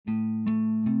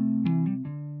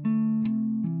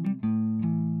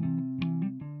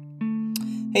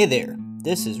Hey there,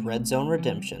 this is Red Zone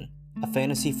Redemption, a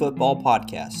fantasy football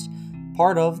podcast,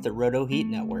 part of the Roto Heat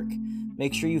Network.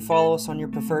 Make sure you follow us on your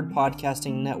preferred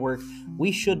podcasting network.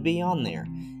 We should be on there.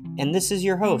 And this is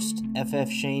your host,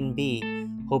 FF Shane B.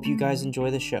 Hope you guys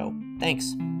enjoy the show.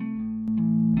 Thanks.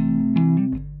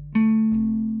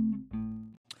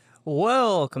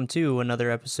 Welcome to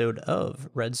another episode of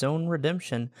Red Zone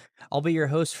Redemption. I'll be your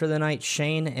host for the night,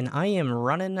 Shane, and I am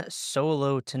running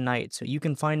solo tonight. So you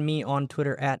can find me on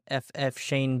Twitter at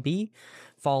FFShaneB.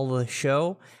 Follow the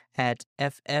show at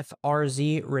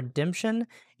FFRZ Redemption,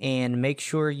 and make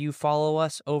sure you follow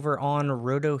us over on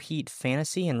Roto Heat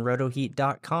Fantasy and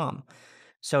rotoheat.com.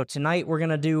 So tonight we're going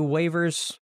to do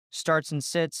waivers, starts and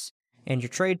sits, and your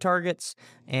trade targets,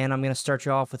 and I'm going to start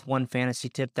you off with one fantasy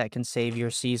tip that can save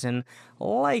your season,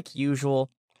 like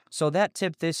usual. So that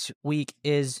tip this week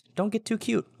is don't get too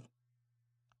cute.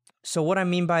 So what I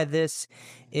mean by this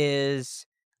is,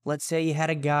 let's say you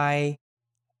had a guy,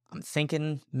 I'm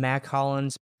thinking Mac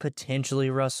Hollins,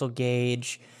 potentially Russell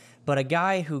Gage, but a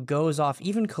guy who goes off,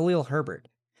 even Khalil Herbert,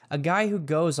 a guy who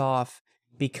goes off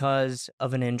because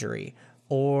of an injury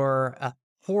or a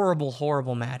horrible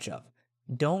matchup.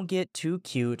 Don't get too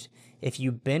cute. If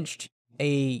you benched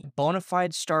a bona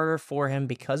fide starter for him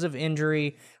because of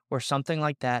injury or something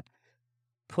like that,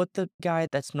 put the guy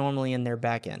that's normally in their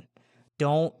back end.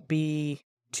 Don't be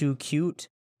too cute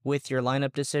with your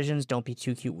lineup decisions. Don't be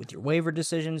too cute with your waiver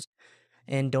decisions.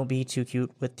 And don't be too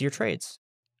cute with your trades.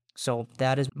 So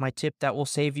that is my tip that will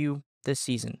save you this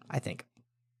season, I think.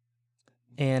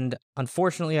 And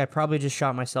unfortunately, I probably just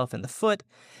shot myself in the foot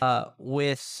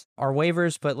with our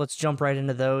waivers, but let's jump right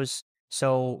into those.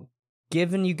 So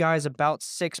giving you guys about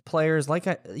 6 players like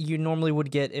you normally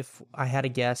would get if I had a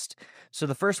guest. So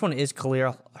the first one is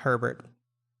Khalil Herbert.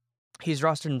 He's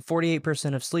rostered in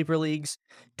 48% of sleeper leagues,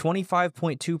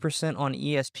 25.2% on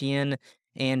ESPN,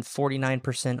 and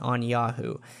 49% on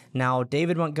Yahoo. Now,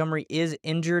 David Montgomery is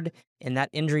injured, and that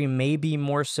injury may be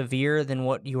more severe than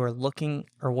what you are looking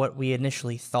or what we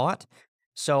initially thought.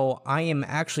 So I am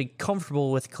actually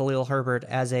comfortable with Khalil Herbert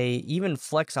as a even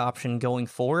flex option going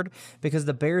forward because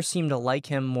the Bears seem to like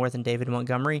him more than David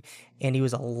Montgomery, and he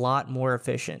was a lot more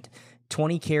efficient.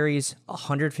 20 carries,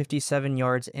 157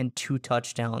 yards, and 2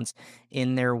 touchdowns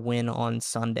in their win on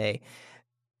Sunday.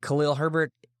 Khalil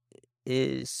Herbert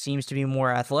seems to be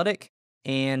more athletic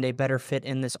and a better fit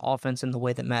in this offense in the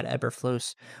way that Matt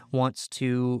Eberflus wants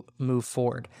to move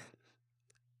forward.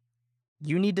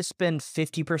 You need to spend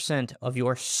 50% of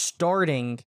your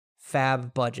starting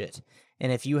fab budget.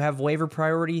 And if you have waiver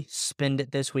priority, spend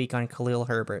it this week on Khalil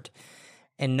Herbert.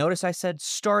 And notice I said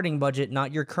starting budget,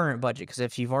 not your current budget, because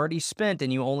if you've already spent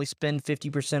and you only spend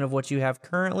 50% of what you have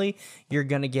currently, you're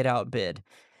going to get outbid.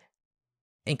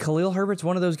 And Khalil Herbert's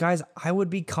one of those guys I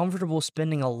would be comfortable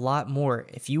spending a lot more.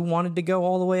 If you wanted to go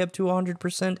all the way up to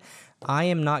 100%, I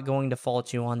am not going to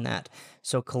fault you on that.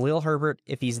 So Khalil Herbert,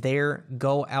 if he's there,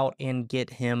 go out and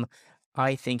get him.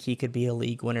 I think he could be a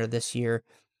league winner this year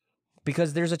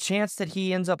because there's a chance that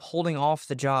he ends up holding off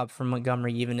the job from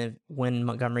Montgomery even when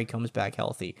Montgomery comes back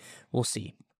healthy. We'll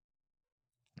see.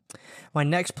 My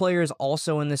next player is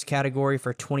also in this category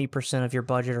for 20% of your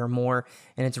budget or more,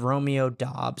 and it's Romeo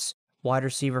Doubs, wide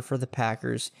receiver for the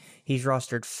Packers. He's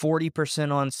rostered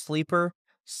 40% on Sleeper,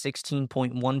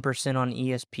 16.1% on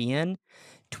ESPN,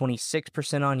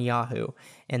 26% on Yahoo.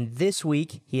 And this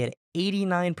week, he had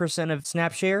 89% of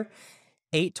snap share,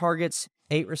 8 targets,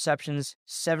 8 receptions,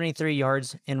 73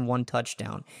 yards, and 1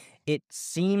 touchdown. It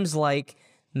seems like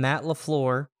Matt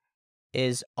LaFleur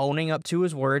is owning up to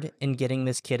his word and getting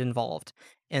this kid involved.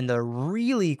 And the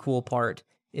really cool part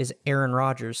is Aaron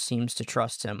Rodgers seems to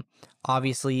trust him.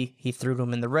 Obviously, he threw to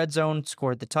him in the red zone,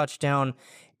 scored the touchdown,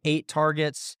 8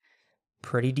 targets,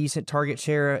 pretty decent target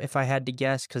share if I had to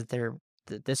guess, because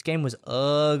this game was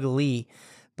ugly.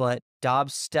 But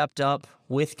Doubs stepped up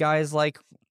with guys like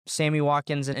Sammy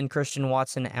Watkins and Christian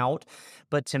Watson out.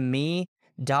 But to me,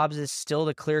 Doubs is still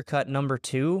the clear-cut number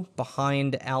 2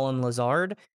 behind Allen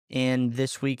Lazard. And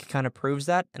this week kind of proves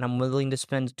that, and I'm willing to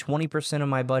spend 20% of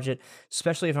my budget,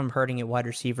 especially if I'm hurting at wide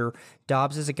receiver.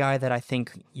 Doubs is a guy that I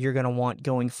think you're going to want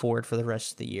going forward for the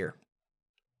rest of the year.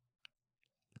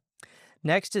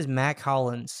 Next is Mac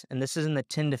Hollins, and this is in the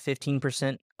 10 to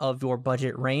 15% of your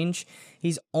budget range.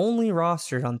 He's only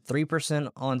rostered on 3%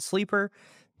 on Sleeper,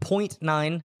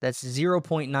 0.9, that's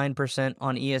 0.9%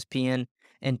 on ESPN,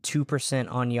 and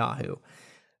 2% on Yahoo.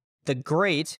 The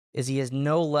great is he has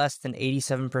no less than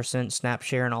 87% snap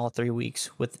share in all 3 weeks,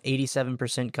 with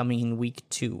 87% coming in week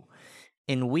 2.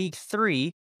 In week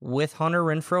 3, with Hunter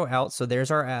Renfrow out, so there's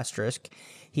our asterisk,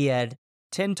 he had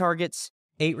 10 targets,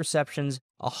 8 receptions,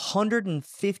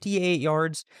 158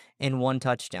 yards and 1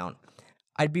 touchdown.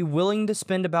 I'd be willing to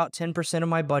spend about 10% of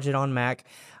my budget on Mac.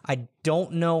 I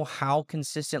don't know how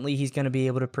consistently he's going to be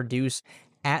able to produce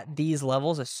at these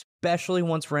levels, especially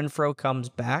once Renfrow comes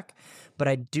back. But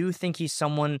I do think he's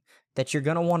someone that you're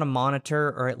going to want to monitor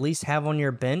or at least have on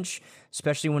your bench,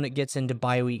 especially when it gets into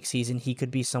bye week season. He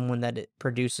could be someone that it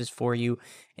produces for you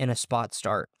in a spot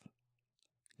start.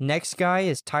 Next guy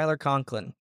is Tyler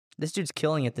Conklin. This dude's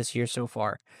killing it this year so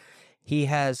far. He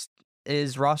is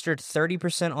rostered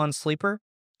 30% on Sleeper,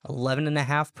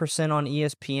 11.5% on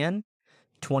ESPN,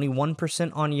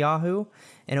 21% on Yahoo,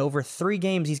 and over 3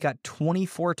 games, he's got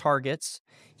 24 targets.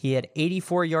 He had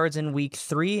 84 yards in week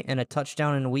 3 and a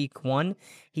touchdown in week 1.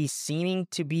 He's seeming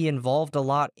to be involved a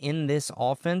lot in this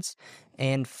offense,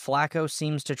 and Flacco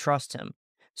seems to trust him.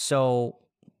 So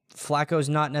Flacco's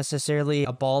not necessarily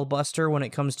a ball buster when it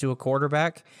comes to a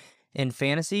quarterback in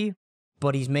fantasy,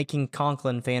 but he's making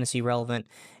Conklin fantasy relevant.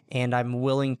 And I'm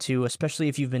willing to, especially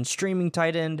if you've been streaming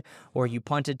tight end or you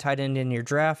punted tight end in your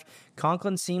draft,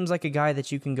 Conklin seems like a guy that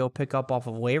you can go pick up off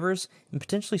of waivers and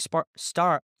potentially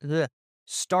start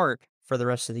for the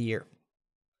rest of the year.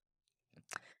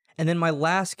 And then my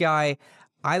last guy,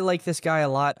 I like this guy a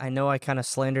lot. I know I kind of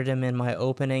slandered him in my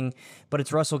opening, but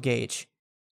it's Russell Gage.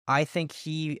 I think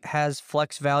he has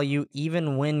flex value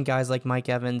even when guys like Mike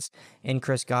Evans and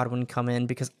Chris Godwin come in,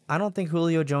 because I don't think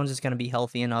Julio Jones is going to be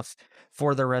healthy enough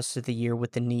for the rest of the year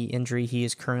with the knee injury he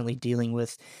is currently dealing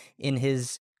with in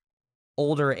his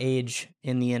older age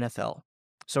in the NFL.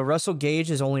 So Russell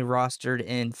Gage is only rostered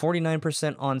in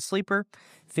 49% on Sleeper,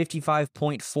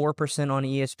 55.4% on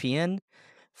ESPN,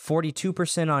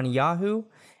 42% on Yahoo,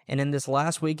 and in this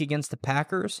last week against the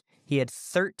Packers, he had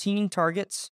 13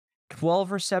 targets,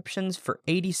 12 receptions for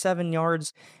 87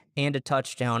 yards and a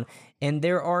touchdown. And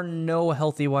there are no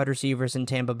healthy wide receivers in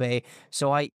Tampa Bay,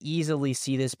 so I easily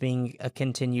see this being a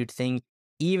continued thing.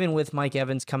 Even with Mike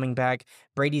Evans coming back,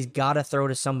 Brady's got to throw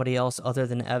to somebody else other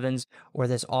than Evans, or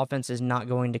this offense is not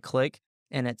going to click.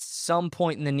 And at some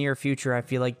point in the near future, I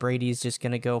feel like Brady's just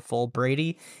going to go full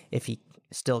Brady, if he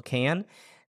still can,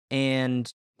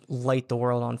 and light the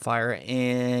world on fire.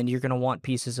 And you're going to want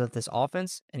pieces of this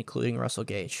offense, including Russell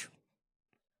Gage.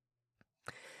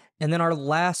 And then our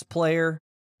last player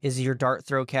is your dart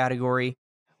throw category,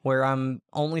 where I'm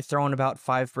only throwing about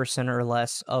 5% or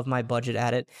less of my budget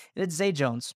at it. And it's Zay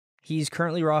Jones. He's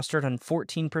currently rostered on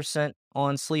 14%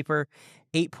 on Sleeper,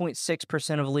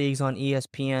 8.6% of leagues on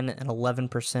ESPN, and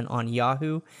 11% on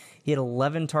Yahoo. He had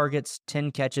 11 targets,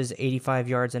 10 catches, 85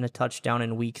 yards, and a touchdown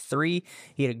in week 3.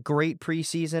 He had a great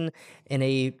preseason and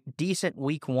a decent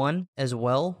week 1 as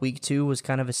well. Week 2 was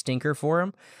kind of a stinker for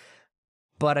him.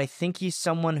 But I think he's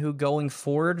someone who, going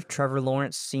forward, Trevor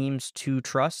Lawrence seems to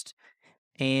trust.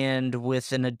 And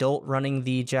with an adult running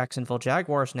the Jacksonville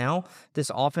Jaguars now, this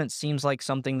offense seems like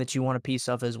something that you want a piece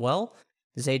of as well.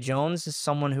 Zay Jones is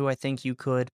someone who I think you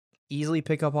could easily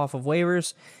pick up off of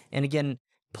waivers. And again,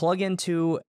 plug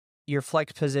into your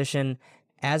flex position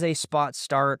as a spot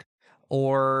start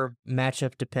or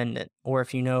matchup dependent. Or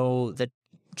if you know that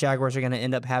Jaguars are going to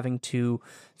end up having to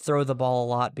throw the ball a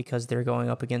lot because they're going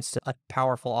up against a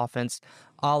powerful offense,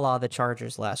 a la the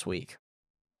Chargers last week.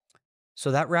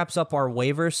 So that wraps up our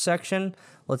waivers section.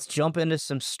 Let's jump into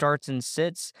some starts and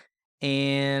sits.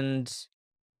 And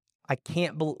I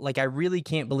really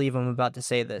can't believe I'm about to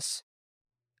say this.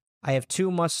 I have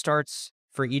 2 must starts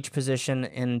for each position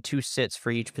and 2 sits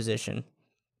for each position.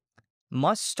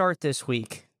 Must start this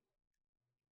week,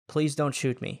 please don't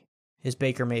shoot me, is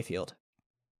Baker Mayfield.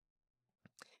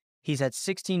 He's had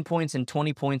 16 points and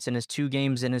 20 points in his 2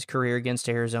 games in his career against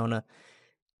Arizona.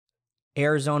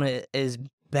 Arizona is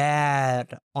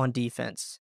bad on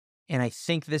defense, and I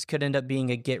think this could end up being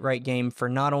a get-right game for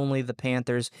not only the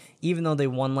Panthers. Even though they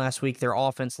won last week, their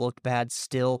offense looked bad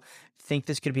still. Think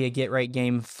this could be a get-right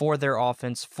game for their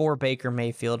offense, for Baker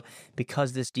Mayfield,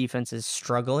 because this defense is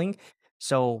struggling.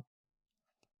 So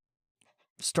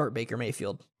start Baker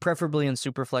Mayfield, preferably in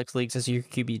Superflex leagues as your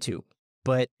QB2.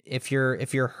 But if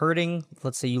you're hurting,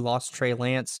 let's say you lost Trey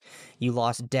Lance, you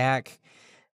lost Dak,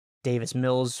 Davis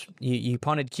Mills, you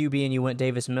punted QB and you went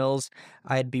Davis Mills,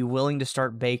 I'd be willing to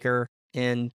start Baker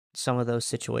in some of those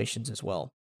situations as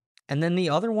well. And then the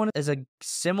other one is a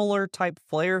similar type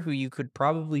player who you could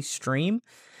probably stream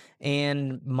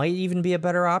and might even be a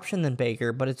better option than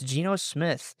Baker, but it's Geno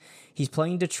Smith. He's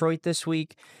playing Detroit this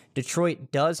week.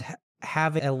 Detroit does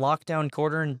have a lockdown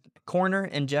corner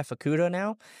in Jeff Okudah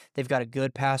now. They've got a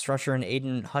good pass rusher in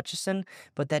Aiden Hutchinson,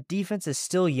 but that defense is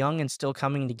still young and still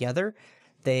coming together.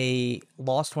 They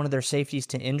lost one of their safeties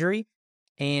to injury,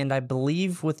 And I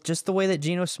believe with just the way that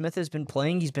Geno Smith has been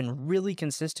playing, he's been really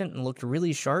consistent and looked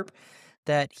really sharp,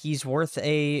 that he's worth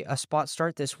a spot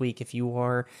start this week if you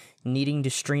are needing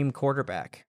to stream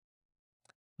quarterback.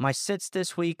 My sits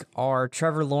this week are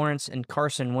Trevor Lawrence and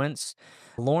Carson Wentz.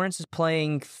 Lawrence is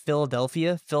playing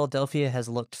Philadelphia. Philadelphia has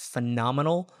looked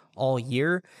phenomenal all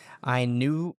year. I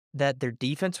knew that their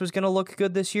defense was going to look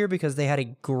good this year because they had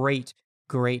a great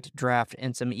draft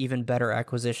and some even better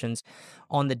acquisitions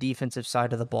on the defensive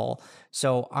side of the ball.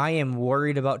 So I am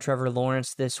worried about Trevor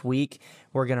Lawrence this week.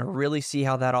 We're going to really see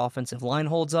how that offensive line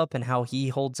holds up and how he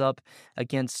holds up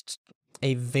against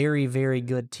a very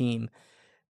good team.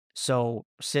 So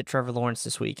sit Trevor Lawrence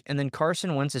this week. And then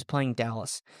Carson Wentz is playing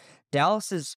Dallas. Dallas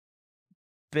has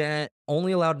been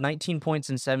only allowed 19 points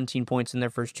and 17 points in their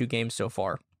first 2 games so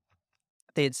far.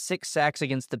 They had 6 sacks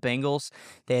against the Bengals.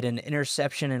 They had an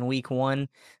interception in week 1.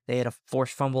 They had a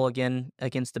forced fumble again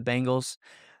against the Bengals.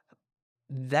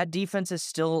 That defense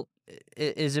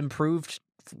is improved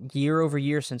year over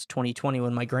year since 2020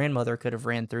 when my grandmother could have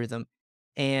ran through them.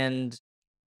 And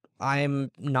I'm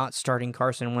not starting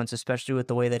Carson Wentz, especially with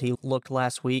the way that he looked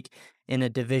last week in a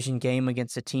division game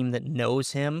against a team that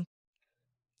knows him.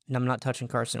 And I'm not touching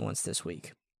Carson Wentz this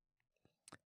week.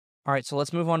 All right, so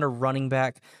let's move on to running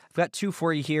back. I've got 2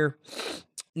 for you here.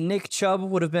 Nick Chubb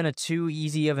would have been a too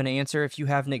easy of an answer. If you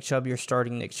have Nick Chubb, you're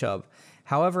starting Nick Chubb.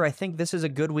 However, I think this is a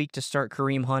good week to start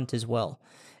Kareem Hunt as well.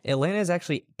 Atlanta is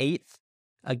actually 8th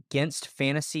against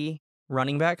fantasy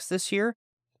running backs this year.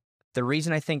 The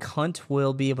reason I think Hunt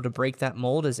will be able to break that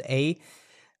mold is A,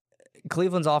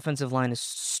 Cleveland's offensive line is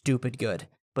stupid good.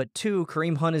 But 2,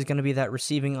 Kareem Hunt is going to be that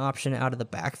receiving option out of the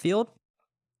backfield.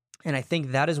 And I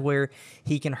think that is where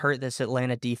he can hurt this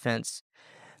Atlanta defense.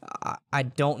 I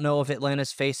don't know if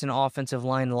Atlanta's faced an offensive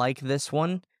line like this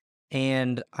one.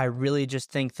 And I really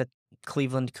just think that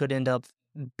Cleveland could end up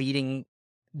beating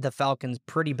the Falcons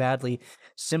pretty badly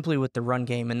simply with the run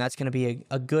game. And that's going to be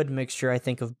a good mixture, I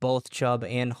think, of both Chubb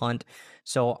and Hunt.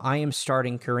 So I am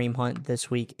starting Kareem Hunt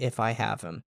this week if I have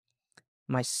him.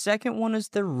 My second one is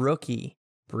the rookie,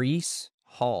 Breece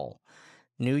Hall.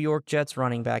 New York Jets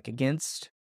running back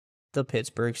against the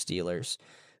Pittsburgh Steelers.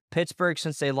 Pittsburgh,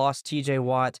 since they lost TJ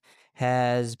Watt,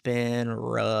 has been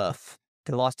rough.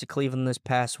 They lost to Cleveland this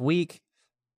past week,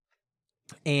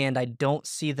 and I don't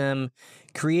see them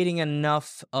creating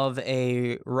enough of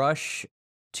a rush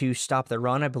to stop the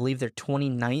run. I believe they're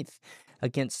 29th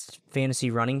against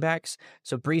fantasy running backs.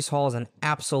 So Breece Hall is an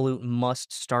absolute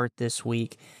must start this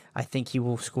week. I think he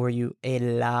will score you a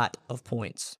lot of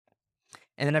points.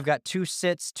 And then I've got 2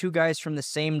 sits, 2 guys from the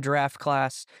same draft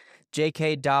class,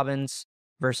 J.K. Dobbins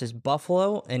versus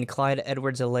Buffalo and Clyde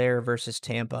Edwards-Helaire versus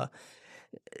Tampa.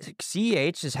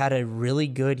 CEH has had a really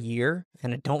good year,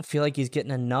 and I don't feel like he's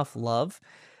getting enough love.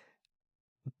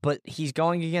 But he's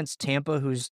going against Tampa,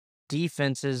 whose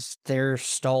defense is their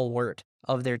stalwart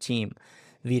of their team.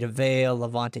 Vita Vea,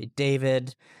 Lavonte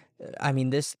David. I mean,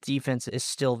 this defense is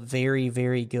still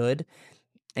very good.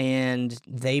 And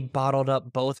they bottled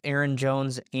up both Aaron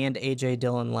Jones and A.J.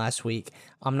 Dillon last week.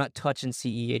 I'm not touching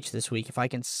CEH this week. If I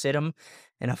can sit him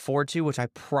and afford to, which I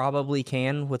probably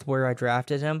can with where I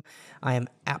drafted him, I am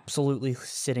absolutely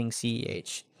sitting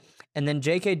CEH. And then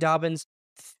J.K. Dobbins,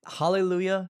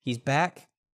 hallelujah, he's back.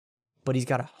 But he's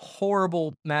got a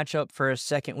horrible matchup for a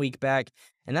second week back,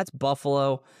 and that's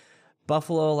Buffalo.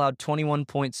 Buffalo allowed 21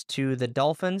 points to the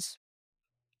Dolphins,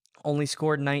 only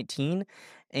scored 19,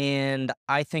 and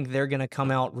I think they're going to come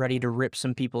out ready to rip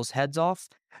some people's heads off.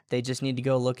 They just need to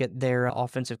go look at their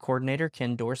offensive coordinator,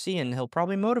 Ken Dorsey, and he'll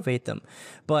probably motivate them.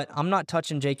 But I'm not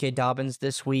touching J.K. Dobbins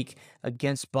this week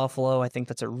against Buffalo. I think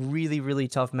that's a really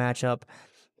tough matchup.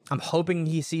 I'm hoping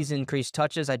he sees increased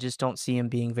touches. I just don't see him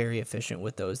being very efficient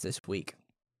with those this week.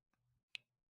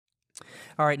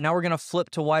 All right, now we're going to flip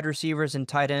to wide receivers and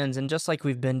tight ends. And just like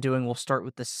we've been doing, we'll start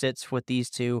with the sits with these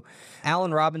 2.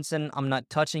 Allen Robinson, I'm not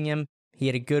touching him. He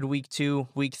had a good week 2.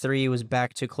 Week 3 was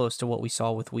back to close to what we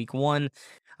saw with week 1.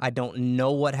 I don't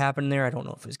know what happened there. I don't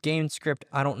know if it was game script.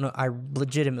 I don't know. I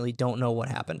legitimately don't know what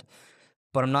happened.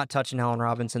 But I'm not touching Allen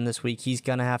Robinson this week. He's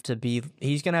going to have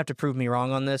to prove me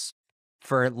wrong on this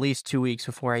for at least 2 weeks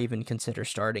before I even consider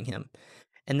starting him.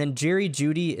 And then Jerry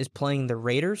Jeudy is playing the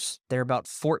Raiders. They're about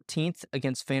 14th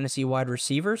against fantasy wide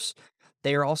receivers.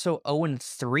 They are also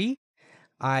 0-3.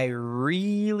 I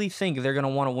really think they're going to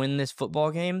want to win this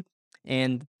football game.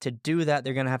 And to do that,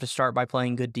 they're going to have to start by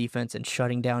playing good defense and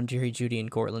shutting down Jerry Jeudy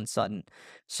and Courtland Sutton.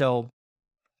 So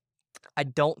I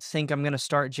don't think I'm going to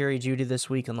start Jerry Jeudy this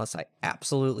week unless I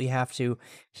absolutely have to.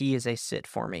 He is a sit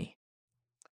for me.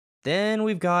 Then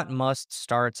we've got must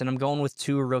starts, and I'm going with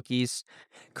two rookies.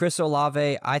 Chris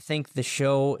Olave, I think the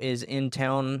show is in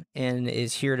town and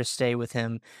is here to stay with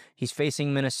him. He's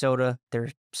facing Minnesota.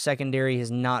 Their secondary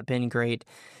has not been great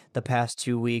the past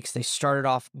 2 weeks. They started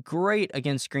off great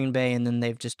against Green Bay, and then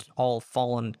they've just all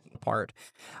fallen apart.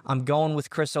 I'm going with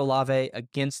Chris Olave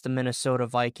against the Minnesota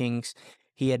Vikings.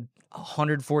 He had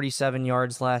 147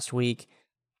 yards last week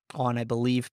on, I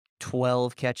believe,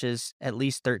 12 catches, at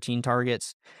least 13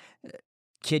 targets.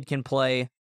 Kid can play.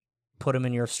 Put him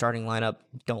in your starting lineup.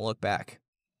 Don't look back.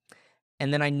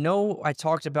 And then I know I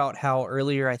talked about how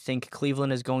earlier I think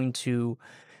Cleveland is going to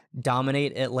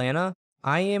dominate Atlanta.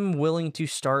 I am willing to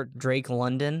start Drake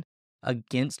London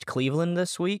against Cleveland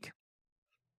this week.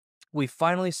 We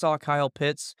finally saw Kyle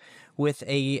Pitts with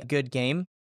a good game.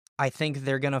 I think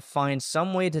they're going to find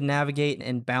some way to navigate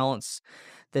and balance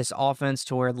this offense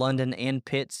to where London and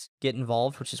Pitts get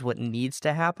involved, which is what needs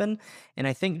to happen. And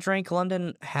I think Drake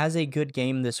London has a good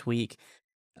game this week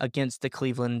against the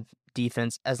Cleveland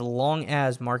defense as long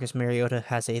as Marcus Mariota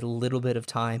has a little bit of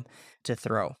time to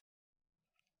throw.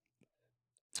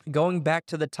 Going back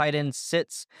to the tight end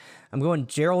sits, I'm going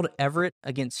Gerald Everett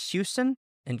against Houston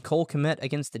and Cole Kmet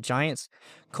against the Giants.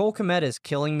 Cole Kmet is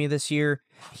killing me this year.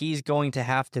 He's going to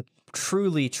have to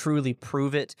truly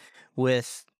prove it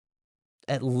with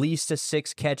at least a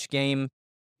 6-catch game,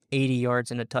 80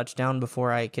 yards and a touchdown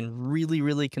before I can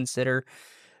really consider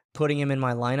putting him in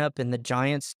my lineup, and the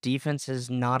Giants defense is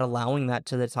not allowing that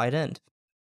to the tight end.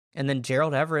 And then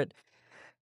Gerald Everett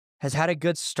has had a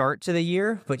good start to the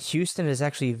year, but Houston is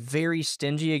actually very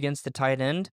stingy against the tight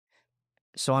end.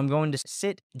 So I'm going to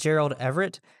sit Gerald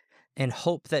Everett and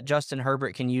hope that Justin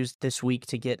Herbert can use this week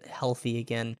to get healthy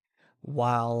again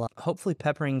while hopefully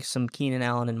peppering some Keenan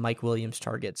Allen and Mike Williams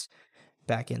targets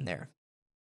back in there.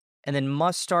 And then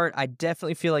must start, I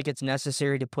definitely feel like it's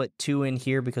necessary to put two in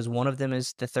here because one of them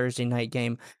is the Thursday night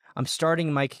game. I'm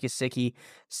starting Mike Gesicki.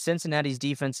 Cincinnati's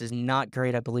defense is not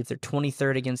great. I believe they're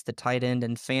 23rd against the tight end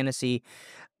in fantasy.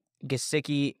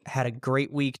 Gesicki had a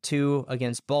great week, too,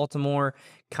 against Baltimore.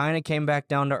 Kind of came back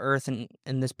down to earth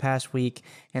in this past week.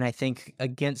 And I think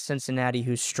against Cincinnati,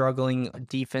 who's struggling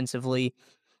defensively,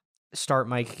 start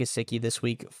Mike Gesicki this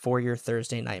week for your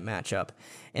Thursday night matchup.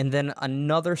 And then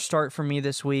another start for me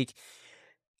this week.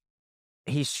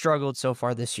 He's struggled so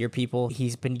far this year, people.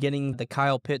 He's been getting the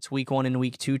Kyle Pitts week 1 and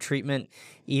week 2 treatment.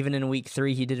 Even in week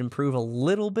 3, he did improve a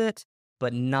little bit,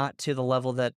 but not to the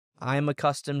level that I'm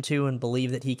accustomed to and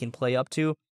believe that he can play up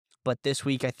to. But this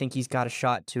week, I think he's got a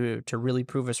shot to really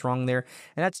prove us wrong there.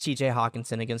 And that's TJ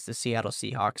Hawkinson against the Seattle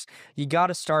Seahawks. You got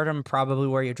to start him probably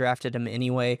where you drafted him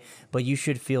anyway, but you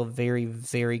should feel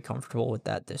very comfortable with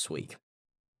that this week.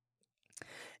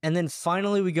 And then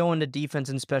finally, we go into defense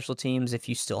and special teams. If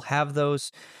you still have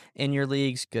those in your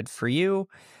leagues, good for you.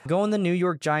 Going the New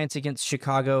York Giants against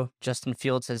Chicago. Justin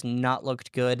Fields has not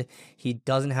looked good. He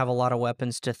doesn't have a lot of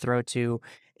weapons to throw to.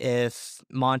 If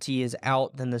Monty is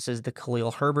out, then this is the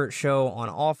Khalil Herbert show on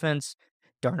offense.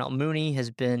 Darnell Mooney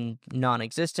has been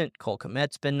non-existent. Cole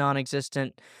Kmet's been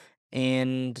non-existent.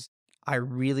 And I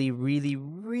really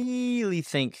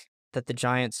think that the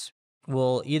Giants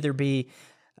will either be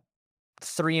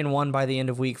 3-1 by the end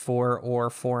of week 4 or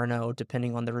 4-0,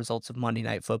 depending on the results of Monday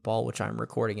Night Football, which I'm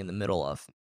recording in the middle of.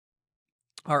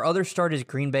 Our other start is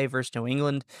Green Bay versus New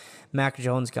England. Mac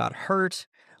Jones got hurt,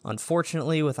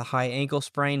 unfortunately, with a high ankle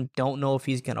sprain. Don't know if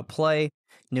he's going to play.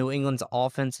 New England's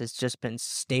offense has just been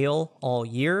stale all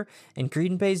year, and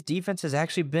Green Bay's defense has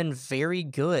actually been very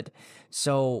good.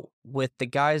 So with the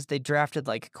guys they drafted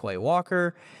like Quay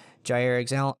Walker,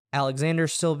 Jair Alexander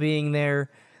still being there,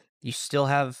 you still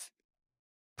have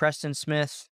Preston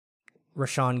Smith,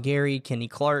 Rashawn Gary, Kenny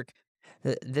Clark.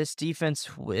 This defense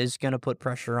is going to put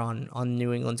pressure on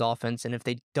New England's offense. And if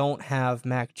they don't have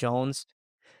Mac Jones,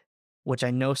 which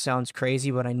I know sounds crazy,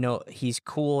 but I know he's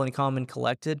cool and calm and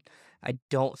collected, I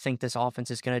don't think this offense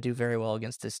is going to do very well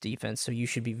against this defense. So you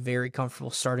should be very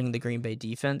comfortable starting the Green Bay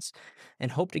defense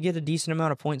and hope to get a decent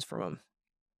amount of points from them.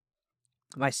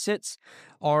 My sits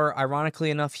are, ironically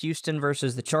enough, Houston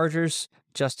versus the Chargers.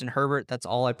 Justin Herbert, that's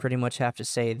all I pretty much have to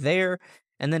say there.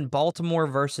 And then Baltimore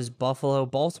versus Buffalo.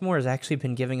 Baltimore has actually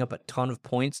been giving up a ton of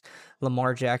points.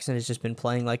 Lamar Jackson has just been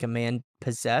playing like a man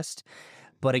possessed.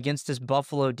 But against this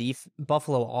Buffalo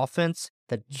offense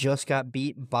that just got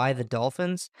beat by the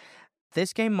Dolphins,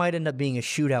 this game might end up being a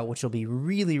shootout, which will be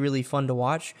really fun to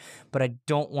watch. But I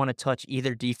don't want to touch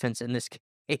either defense in this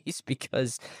case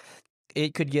because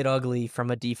it could get ugly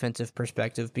from a defensive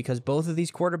perspective because both of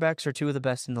these quarterbacks are two of the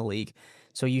best in the league.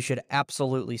 So you should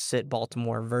absolutely sit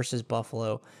Baltimore versus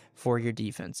Buffalo for your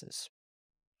defenses.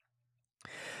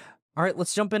 All right,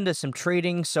 let's jump into some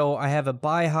trading. So I have a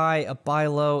buy high, a buy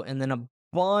low, and then a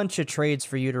bunch of trades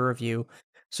for you to review.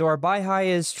 So our buy high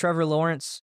is Trevor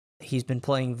Lawrence. He's been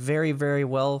playing very, very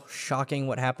well. Shocking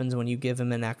what happens when you give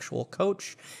him an actual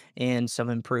coach and some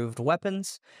improved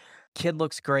weapons. Kid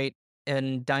looks great.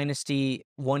 In Dynasty,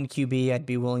 1 QB, I'd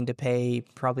be willing to pay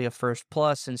probably a first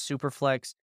plus, and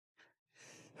Superflex,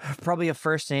 probably a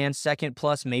first and second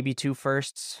plus, maybe two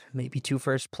firsts, maybe two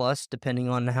first plus, depending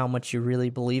on how much you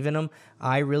really believe in him.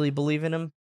 I really believe in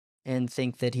him and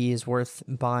think that he is worth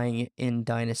buying in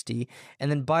Dynasty.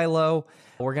 And then buy low,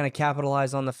 we're going to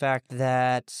capitalize on the fact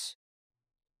that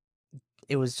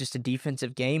it was just a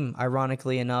defensive game,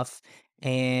 ironically enough,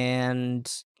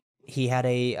 and he had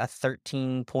a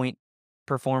 13-point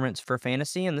performance for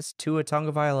fantasy, and this is Tua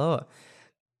Tagovailoa.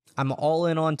 I'm all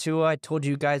in on Tua. I told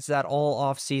you guys that all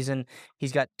off season.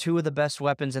 He's got two of the best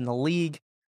weapons in the league.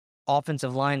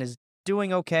 Offensive line is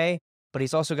doing okay, but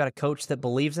he's also got a coach that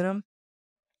believes in him.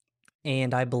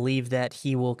 And I believe that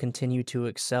he will continue to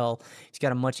excel. He's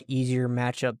got a much easier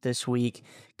matchup this week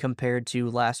compared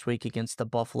to last week against the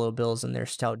Buffalo Bills and their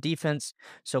stout defense.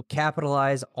 So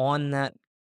capitalize on that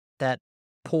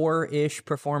poor-ish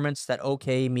performance, that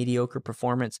okay, mediocre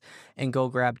performance, and go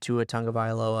grab Tua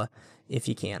Tagovailoa if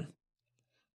you can.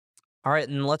 All right,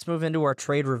 and let's move into our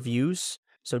trade reviews.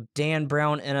 So Dan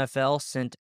Brown NFL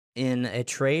sent in a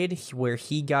trade where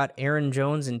he got Aaron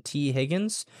Jones and T.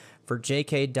 Higgins for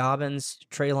J.K. Dobbins,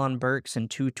 Treylon Burks, and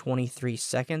 223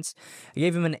 seconds. I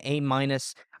gave him an A-.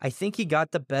 I think he got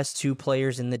the best two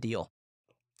players in the deal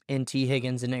in T.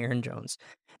 Higgins and Aaron Jones.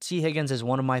 T. Higgins is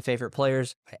one of my favorite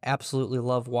players. I absolutely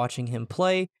love watching him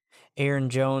play. Aaron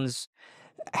Jones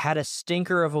had a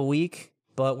stinker of a week,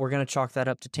 but we're going to chalk that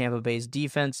up to Tampa Bay's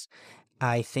defense.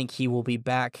 I think he will be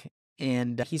back,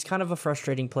 and he's kind of a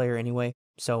frustrating player anyway.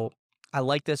 So I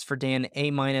like this for Dan,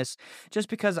 A-, just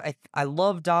because I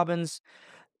love Dobbins'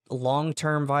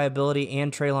 long-term viability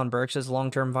and Treylon Burks'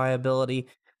 long-term viability.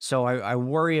 So I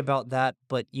worry about that,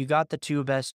 but you got the two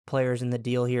best players in the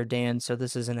deal here, Dan, so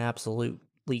this is an absolutely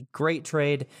great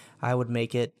trade. I would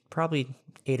make it probably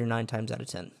 8 or 9 times out of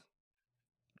 10.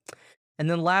 And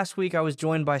then last week I was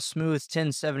joined by Smooth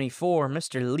 1074,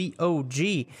 Mr. Leo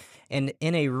G. And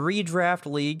in a redraft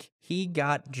league, he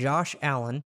got Josh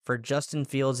Allen for Justin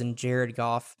Fields and Jared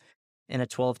Goff in a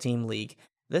 12-team league.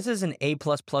 This is an A++++++,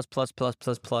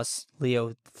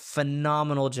 Leo.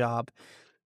 Phenomenal job.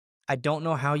 I don't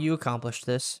know how you accomplished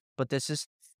this, but this is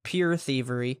pure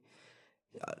thievery.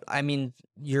 I mean,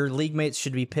 your league mates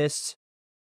should be pissed.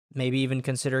 Maybe even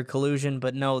consider collusion,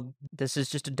 but no, this is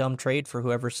just a dumb trade for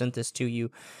whoever sent this to you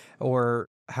or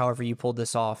however you pulled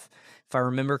this off. If I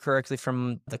remember correctly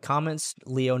from the comments,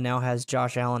 Leo now has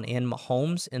Josh Allen and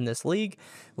Mahomes in this league.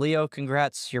 Leo,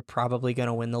 congrats. You're probably going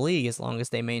to win the league as long as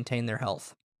they maintain their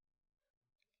health.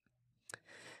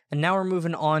 And now we're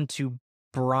moving on to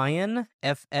Brian,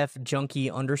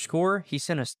 FF_Junkie_. He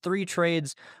sent us 3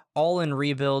 trades, all in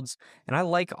rebuilds, and I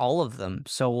like all of them.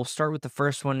 So we'll start with the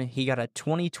first one. He got a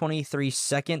 2023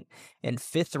 second and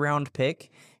 5th round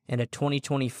pick and a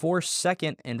 2024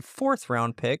 second and 4th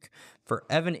round pick for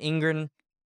Evan Engram,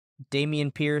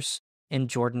 Dameon Pierce, and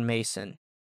Jordan Mason.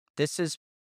 This is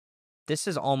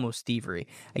almost thievery.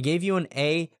 I gave you an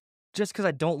A just because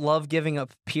I don't love giving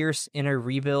up Pierce in a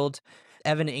rebuild.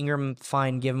 Evan Engram,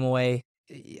 fine, give him away.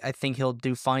 I think he'll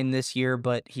do fine this year,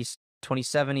 but he's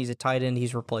 27, he's a tight end,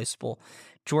 he's replaceable.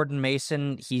 Jordan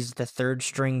Mason, he's the 3rd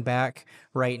string back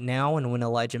right now, and when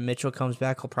Elijah Mitchell comes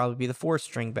back, he'll probably be the 4th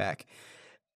string back.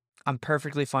 I'm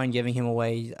perfectly fine giving him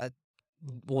away.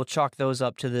 We'll chalk those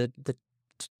up to the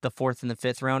 4th and the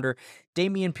 5th rounder.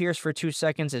 Dameon Pierce for 2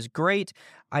 seconds is great.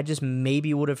 I just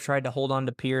maybe would have tried to hold on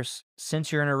to Pierce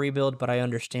since you're in a rebuild, but I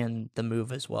understand the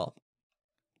move as well.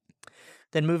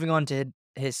 Then moving on to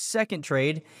his second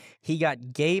trade, he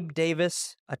got Gabe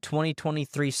Davis, a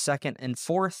 2023 second and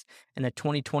 4th, and a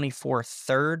 2024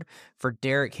 3rd for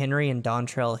Derrick Henry and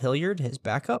Dontrell Hilliard, his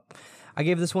backup. I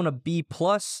gave this one a B+.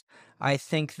 I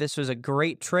think this was a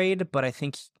great trade, but I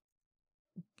think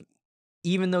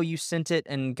even though you sent it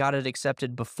and got it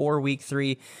accepted before week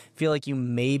 3, I feel like you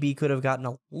maybe could have gotten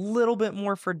a little bit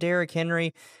more for Derrick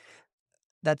Henry.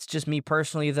 That's just me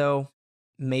personally, though.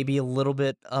 Maybe a little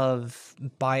bit of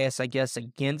bias, I guess,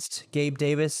 against Gabe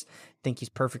Davis. Think he's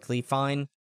perfectly fine.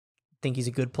 Think he's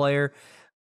a good player,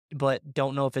 but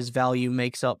don't know if his value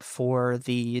makes up for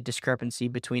the discrepancy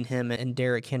between him and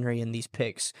Derrick Henry in these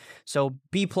picks. So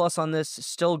B+ on this,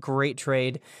 still great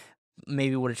trade.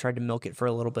 Maybe would have tried to milk it for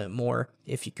a little bit more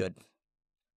if you could.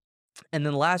 And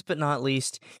then last but not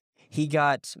least, he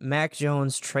got Mac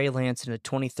Jones, Trey Lance in a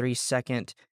 23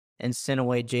 second and sent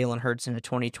away Jalen Hurts in a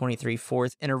 2023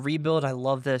 fourth. In a rebuild, I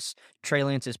love this. Trey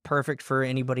Lance is perfect for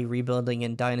anybody rebuilding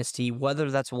in Dynasty, whether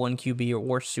that's one QB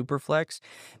or Superflex,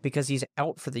 because he's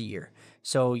out for the year.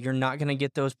 So you're not going to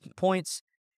get those points.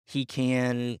 He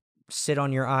can sit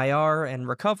on your IR and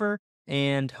recover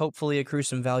and hopefully accrue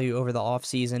some value over the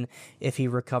offseason if he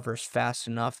recovers fast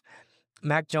enough.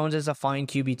 Mac Jones is a fine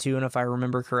QB2, and if I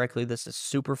remember correctly, this is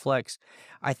super flex.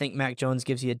 I think Mac Jones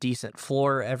gives you a decent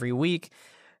floor every week,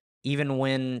 even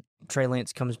when Trey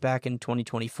Lance comes back in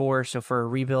 2024. So for a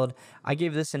rebuild, I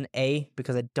gave this an A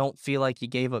because I don't feel like he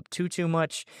gave up too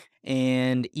much.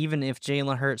 And even if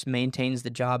Jalen Hurts maintains the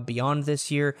job beyond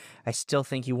this year, I still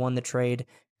think he won the trade.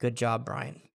 Good job,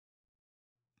 Brian.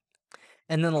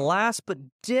 And then last but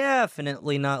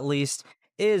definitely not least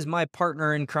is my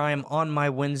partner in crime on my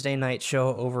Wednesday night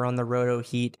show over on the Roto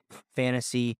Heat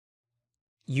Fantasy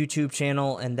YouTube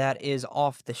channel, and that is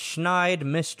Off the Schneid,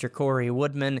 Mr. Corey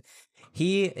Woodman.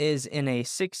 He is in a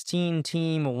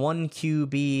 16-team, 1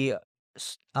 QB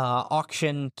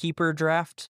auction keeper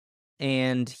draft,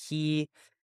 and he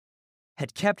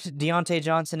had kept Diontae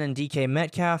Johnson and DK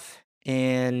Metcalf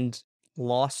and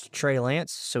lost Trey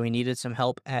Lance, so he needed some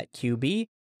help at QB.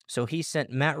 So he sent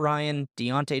Matt Ryan,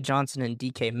 Diontae Johnson, and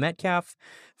DK Metcalf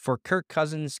for Kirk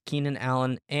Cousins, Keenan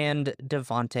Allen, and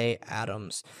Davante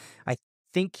Adams. I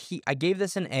gave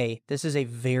this an A. This is a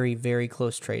very, very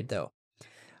close trade, though.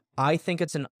 I think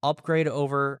it's an upgrade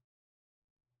over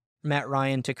Matt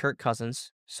Ryan to Kirk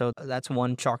Cousins, so that's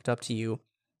one chalked up to you.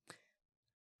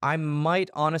 I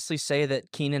might honestly say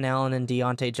that Keenan Allen and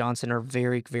Diontae Johnson are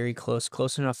very, very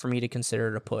close enough for me to consider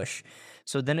it a push.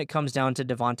 So then it comes down to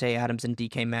Davante Adams and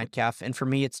DK Metcalf, and for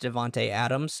me, it's Davante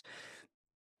Adams.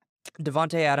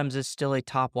 Davante Adams is still a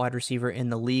top wide receiver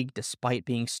in the league, despite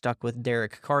being stuck with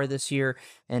Derek Carr this year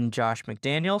and Josh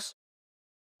McDaniels.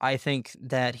 I think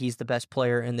that he's the best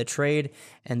player in the trade,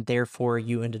 and therefore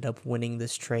you ended up winning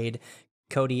this trade.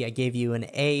 Cody, I gave you an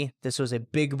A. This was a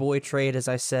big boy trade, as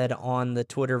I said on the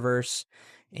Twitterverse,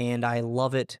 and I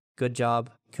love it. Good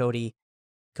job, Cody.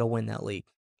 Go win that league.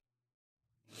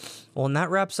 Well, and that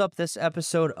wraps up this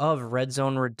episode of Red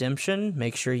Zone Redemption.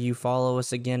 Make sure you follow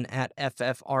us again at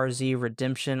FFRZ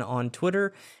Redemption on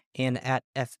Twitter and at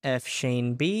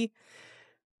FFShaneB.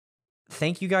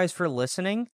 Thank you guys for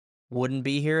listening. Wouldn't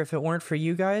be here if it weren't for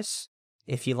you guys.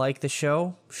 If you like the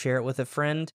show, share it with a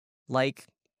friend. Like,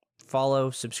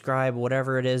 follow, subscribe,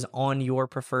 whatever it is on your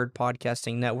preferred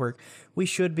podcasting network. We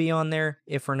should be on there.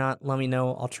 If we're not, let me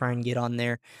know. I'll try and get on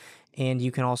there. And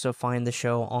you can also find the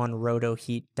show on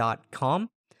rotoheat.com.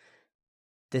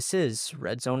 This is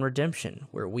Red Zone Redemption,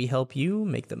 where we help you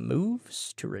make the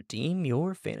moves to redeem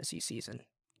your fantasy season.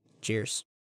 Cheers.